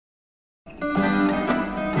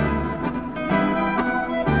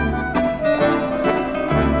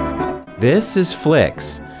This is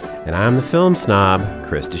Flicks, and I'm the film snob,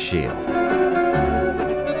 Krista Shield.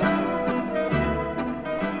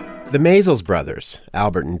 The Maysles brothers,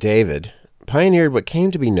 Albert and David, pioneered what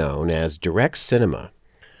came to be known as direct cinema,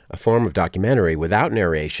 a form of documentary without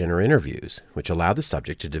narration or interviews, which allowed the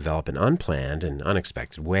subject to develop in unplanned and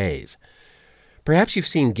unexpected ways. Perhaps you've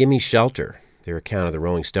seen Gimme Shelter, their account of the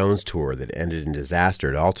Rolling Stones tour that ended in disaster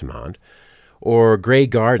at Altamont, or Grey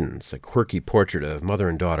Gardens, a quirky portrait of mother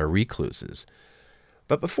and daughter recluses.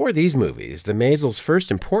 But before these movies, the Maysles'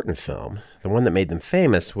 first important film, the one that made them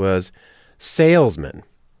famous, was Salesman,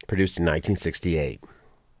 produced in 1968.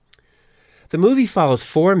 The movie follows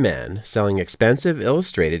four men selling expensive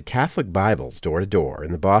illustrated Catholic Bibles door to door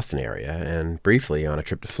in the Boston area and briefly on a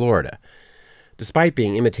trip to Florida. Despite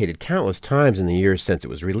being imitated countless times in the years since it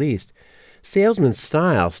was released, Salesman's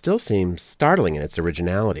style still seems startling in its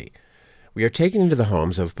originality. We are taken into the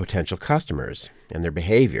homes of potential customers, and their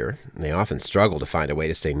behavior, and they often struggle to find a way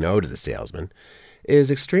to say no to the salesman, is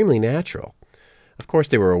extremely natural. Of course,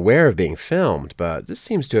 they were aware of being filmed, but this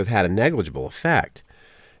seems to have had a negligible effect.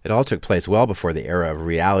 It all took place well before the era of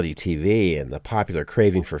reality TV and the popular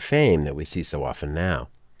craving for fame that we see so often now.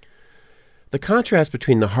 The contrast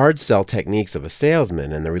between the hard sell techniques of a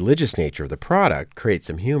salesman and the religious nature of the product creates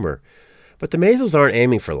some humor, but the Maysles aren't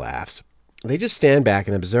aiming for laughs. They just stand back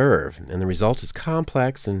and observe, and the result is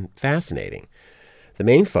complex and fascinating. The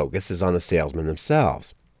main focus is on the salesmen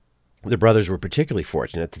themselves. The brothers were particularly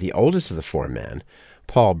fortunate that the oldest of the four men,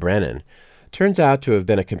 Paul Brennan, turns out to have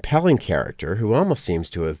been a compelling character who almost seems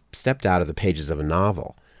to have stepped out of the pages of a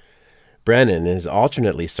novel. Brennan is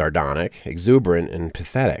alternately sardonic, exuberant, and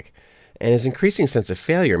pathetic, and his increasing sense of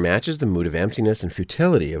failure matches the mood of emptiness and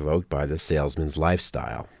futility evoked by the salesman's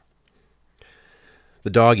lifestyle. The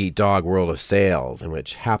dog-eat-dog world of sales, in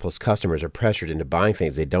which hapless customers are pressured into buying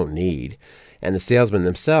things they don't need, and the salesmen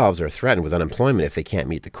themselves are threatened with unemployment if they can't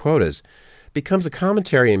meet the quotas, becomes a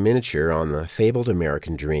commentary in miniature on the fabled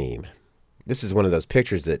American dream. This is one of those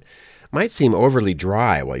pictures that might seem overly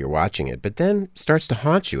dry while you're watching it, but then starts to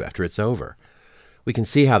haunt you after it's over. We can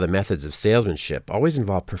see how the methods of salesmanship always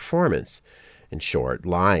involve performance, in short,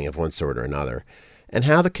 lying of one sort or another, and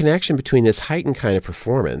how the connection between this heightened kind of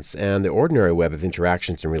performance and the ordinary web of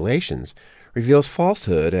interactions and relations reveals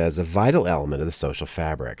falsehood as a vital element of the social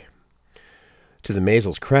fabric. To the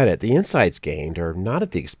Maysles' credit, the insights gained are not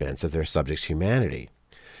at the expense of their subjects' humanity.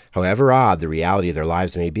 However odd the reality of their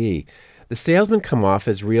lives may be, the salesmen come off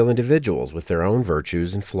as real individuals with their own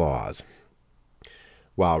virtues and flaws.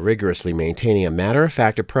 While rigorously maintaining a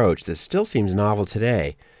matter-of-fact approach that still seems novel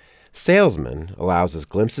today, Salesman allows us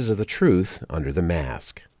glimpses of the truth under the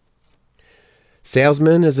mask.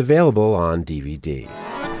 Salesman is available on DVD.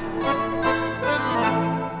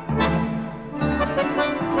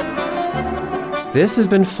 This has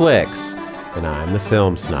been Flicks, and I'm the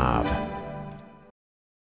film snob.